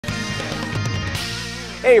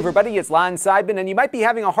Hey everybody, it's Lon.TV, and you might be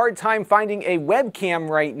having a hard time finding a webcam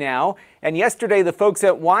right now. And yesterday the folks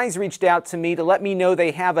at Wyze reached out to me to let me know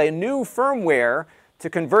they have a new firmware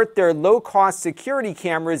to convert their low-cost security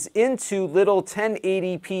cameras into little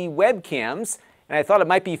 1080p webcams. And I thought it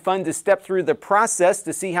might be fun to step through the process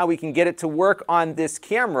to see how we can get it to work on this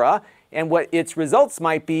camera and what its results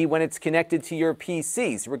might be when it's connected to your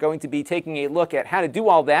PC. So we're going to be taking a look at how to do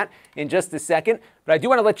all that in just a second. But I do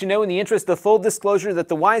want to let you know, in the interest of full disclosure, that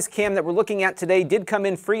the Wyze cam that we're looking at today did come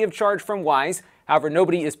in free of charge from Wyze. However,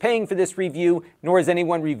 nobody is paying for this review, nor has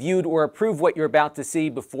anyone reviewed or approved what you're about to see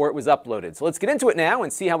before it was uploaded. So let's get into it now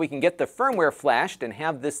and see how we can get the firmware flashed and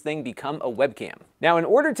have this thing become a webcam. Now, in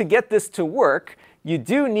order to get this to work, you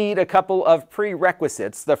do need a couple of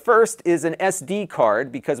prerequisites. The first is an SD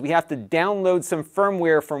card, because we have to download some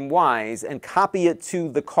firmware from Wyze and copy it to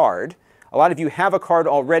the card. A lot of you have a card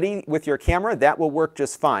already with your camera. That will work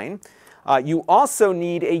just fine. You also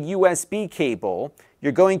need a USB cable.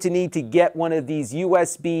 You're going to need to get one of these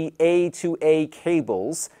USB A to A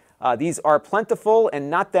cables. These are plentiful and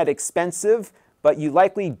not that expensive, but you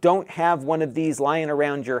likely don't have one of these lying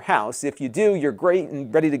around your house. If you do, you're great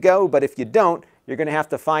and ready to go, but if you don't, you're going to have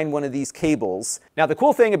to find one of these cables. Now, the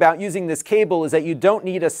cool thing about using this cable is that you don't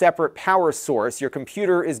need a separate power source. Your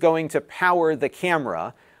computer is going to power the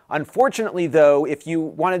camera. Unfortunately, though, if you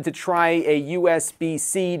wanted to try a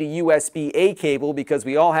USB-C to USB-A cable, because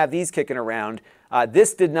we all have these kicking around,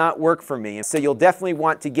 this did not work for me. So you'll definitely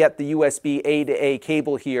want to get the USB-A to A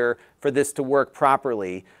cable here for this to work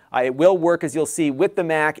properly. It will work, as you'll see, with the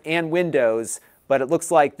Mac and Windows, but it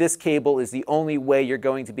looks like this cable is the only way you're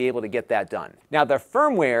going to be able to get that done. Now, the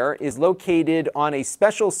firmware is located on a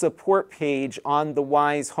special support page on the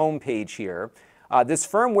Wyze homepage here. This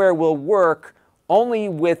firmware will work only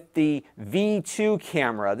with the V2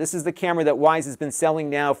 camera. This is the camera that Wyze has been selling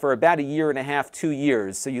now for about a year and a half, 2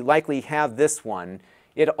 years, so you likely have this one.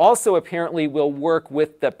 It also apparently will work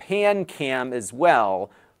with the pan cam as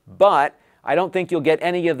well, but I don't think you'll get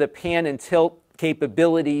any of the pan and tilt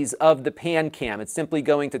capabilities of the pan cam. It's simply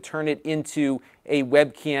going to turn it into a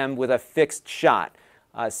webcam with a fixed shot.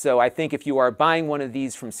 So I think if you are buying one of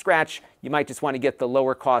these from scratch, you might just want to get the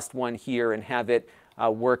lower cost one here and have it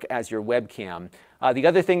work as your webcam. The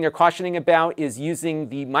other thing they're cautioning about is using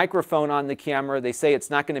the microphone on the camera. They say it's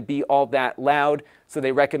not going to be all that loud, so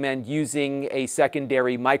they recommend using a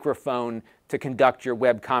secondary microphone to conduct your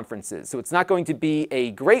web conferences. So it's not going to be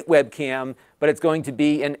a great webcam, but it's going to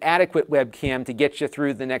be an adequate webcam to get you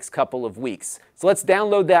through the next couple of weeks. So let's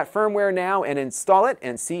download that firmware now and install it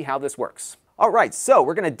and see how this works. All right, so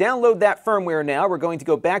we're going to download that firmware now. We're going to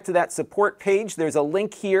go back to that support page. There's a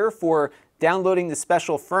link here for downloading the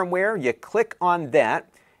special firmware. You click on that.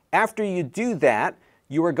 After you do that,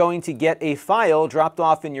 you are going to get a file dropped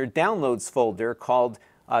off in your downloads folder called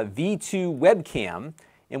V2 Webcam.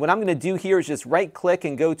 And what I'm going to do here is just right-click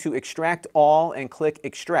and go to Extract All and click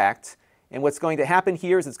Extract. And what's going to happen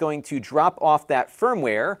here is it's going to drop off that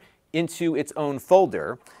firmware into its own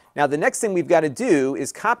folder. Now, the next thing we've got to do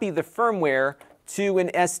is copy the firmware to an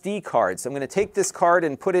SD card. So I'm going to take this card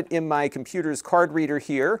and put it in my computer's card reader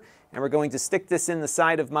here, and we're going to stick this in the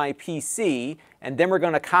side of my PC, and then we're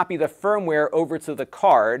going to copy the firmware over to the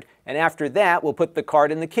card, and after that we'll put the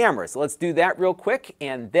card in the camera. So let's do that real quick,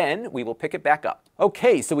 and then we will pick it back up.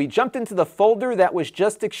 Okay, so we jumped into the folder that was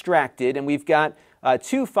just extracted, and we've got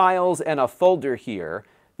 2 files and a folder here.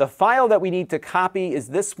 The file that we need to copy is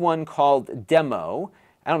this one called Demo.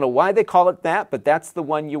 I don't know why they call it that, but that's the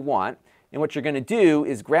one you want. And what you're going to do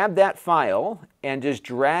is grab that file and just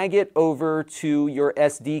drag it over to your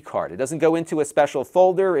SD card. It doesn't go into a special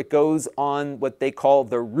folder. It goes on what they call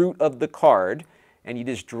the root of the card. And you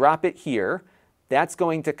just drop it here. That's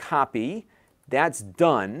going to copy. That's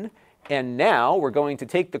done. And now we're going to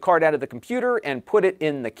take the card out of the computer and put it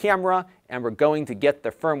in the camera, and we're going to get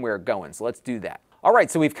the firmware going. So let's do that. All right,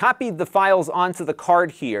 so we've copied the files onto the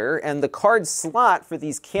card here, and the card slot for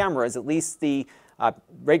these cameras, at least the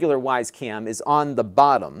regular Wyze cam, is on the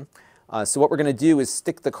bottom. So what we're going to do is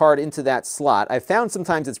stick the card into that slot. I found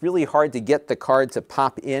sometimes it's really hard to get the card to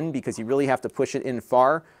pop in because you really have to push it in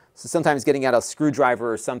far. So sometimes getting out a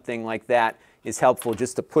screwdriver or something like that is helpful,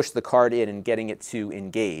 just to push the card in and getting it to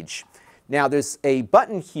engage. Now, there's a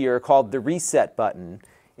button here called the reset button,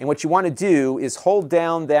 and what you want to do is hold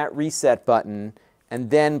down that reset button and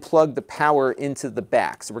then plug the power into the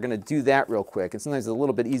back. So we're going to do that real quick. And sometimes it's a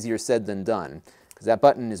little bit easier said than done, because that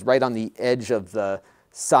button is right on the edge of the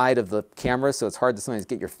side of the camera, so it's hard to sometimes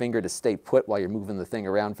get your finger to stay put while you're moving the thing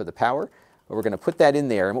around for the power. But we're going to put that in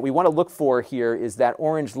there, and what we want to look for here is that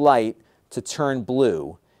orange light to turn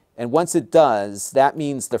blue. And once it does, that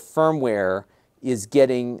means the firmware is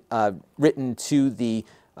getting written to the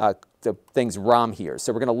thing's ROM here.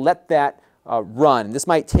 So we're going to let that run. This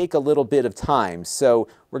might take a little bit of time, so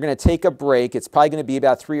we're going to take a break. It's probably going to be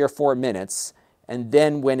about 3 or 4 minutes, and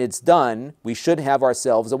then when it's done, we should have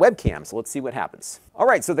ourselves a webcam. So let's see what happens. All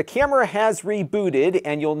right, so the camera has rebooted,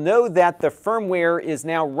 and you'll know that the firmware is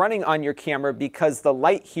now running on your camera because the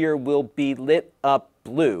light here will be lit up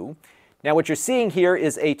blue. Now what you're seeing here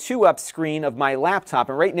is a 2-up screen of my laptop,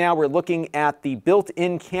 and right now we're looking at the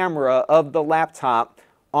built-in camera of the laptop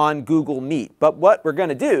on Google Meet. But what we're going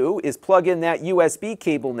to do is plug in that USB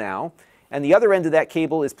cable now, and the other end of that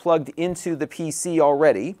cable is plugged into the PC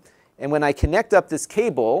already. And when I connect up this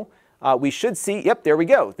cable, we should see, yep, there we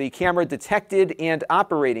go, the camera detected and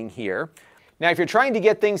operating here. Now, if you're trying to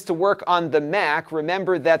get things to work on the Mac,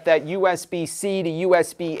 remember that that USB-C to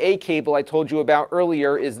USB-A cable I told you about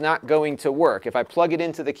earlier is not going to work. If I plug it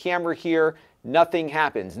into the camera here, nothing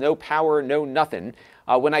happens. No power, no nothing.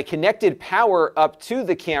 When I connected power up to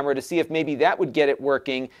the camera to see if maybe that would get it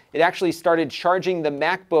working, it actually started charging the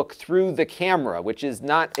MacBook through the camera, which is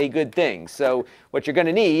not a good thing. So what you're going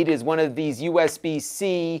to need is one of these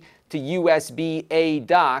USB-C to USB-A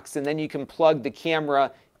docks, and then you can plug the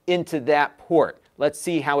camera into that port. Let's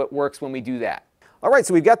see how it works when we do that. All right,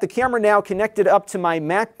 so we've got the camera now connected up to my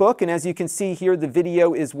MacBook, and as you can see here, the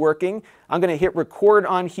video is working. I'm going to hit record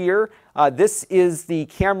on here. This is the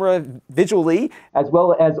camera visually as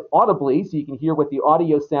well as audibly, so you can hear what the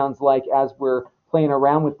audio sounds like as we're playing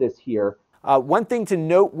around with this here. One thing to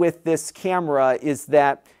note with this camera is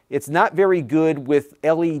that it's not very good with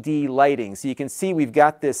LED lighting. So you can see we've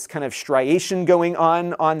got this kind of striation going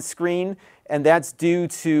on screen, and that's due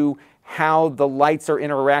to how the lights are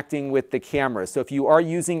interacting with the camera. So if you are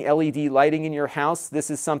using LED lighting in your house,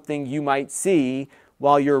 this is something you might see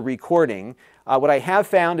while you're recording. What I have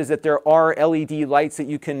found is that there are LED lights that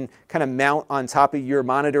you can kind of mount on top of your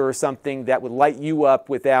monitor or something that would light you up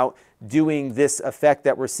without doing this effect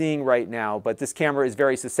that we're seeing right now. But this camera is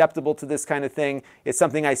very susceptible to this kind of thing. It's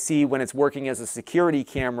something I see when it's working as a security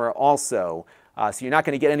camera also. So you're not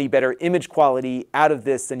going to get any better image quality out of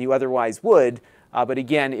this than you otherwise would. But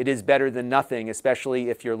again, it is better than nothing, especially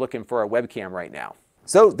if you're looking for a webcam right now.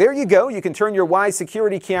 So there you go. You can turn your Wyze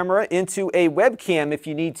security camera into a webcam if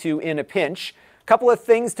you need to in a pinch. A couple of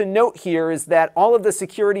things to note here is that all of the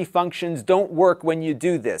security functions don't work when you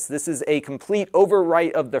do this. This is a complete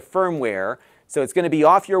overwrite of the firmware. So it's going to be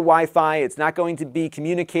off your Wi-Fi. It's not going to be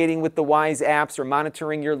communicating with the Wyze apps or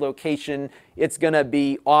monitoring your location. It's going to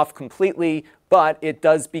be off completely, but it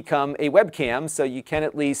does become a webcam, so you can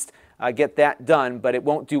at least get that done, but it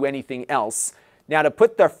won't do anything else. Now, to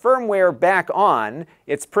put the firmware back on,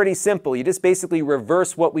 it's pretty simple. You just basically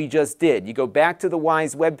reverse what we just did. You go back to the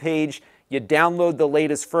Wyze webpage, you download the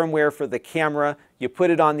latest firmware for the camera, you put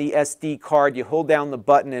it on the SD card, you hold down the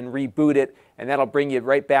button and reboot it, and that'll bring you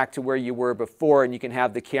right back to where you were before, and you can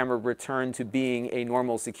have the camera return to being a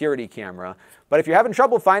normal security camera. But if you're having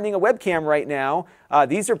trouble finding a webcam right now,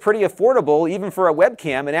 these are pretty affordable even for a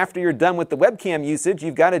webcam, and after you're done with the webcam usage,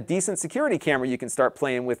 you've got a decent security camera you can start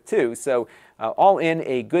playing with too. So all in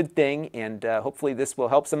a good thing, and hopefully this will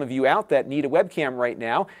help some of you out that need a webcam right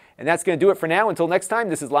now. And that's going to do it for now. Until next time,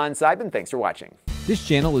 this is Lon.TV. Thanks for watching. This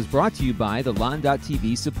channel is brought to you by the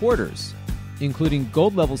Lon.TV supporters, including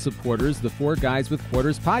gold-level supporters, the Four Guys with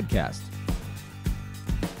Quarters podcast,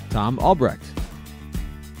 Tom Albrecht,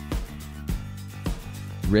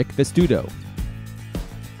 Rick Vestudo,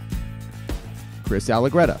 Chris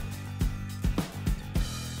Allegretta,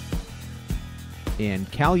 and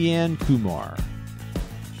Kalyan Kumar.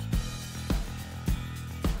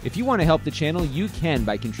 If you want to help the channel, you can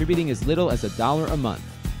by contributing as little as $1 a month.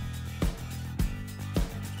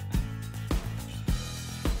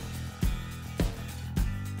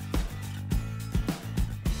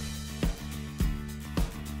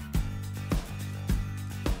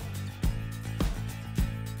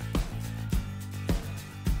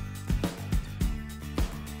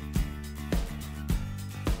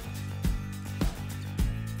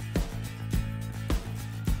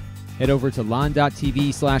 Head over to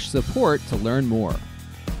Lon.TV/support to learn more.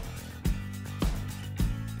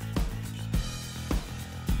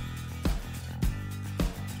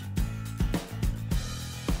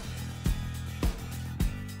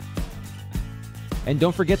 And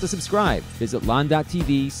don't forget to subscribe. Visit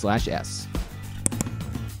Lon.TV/s.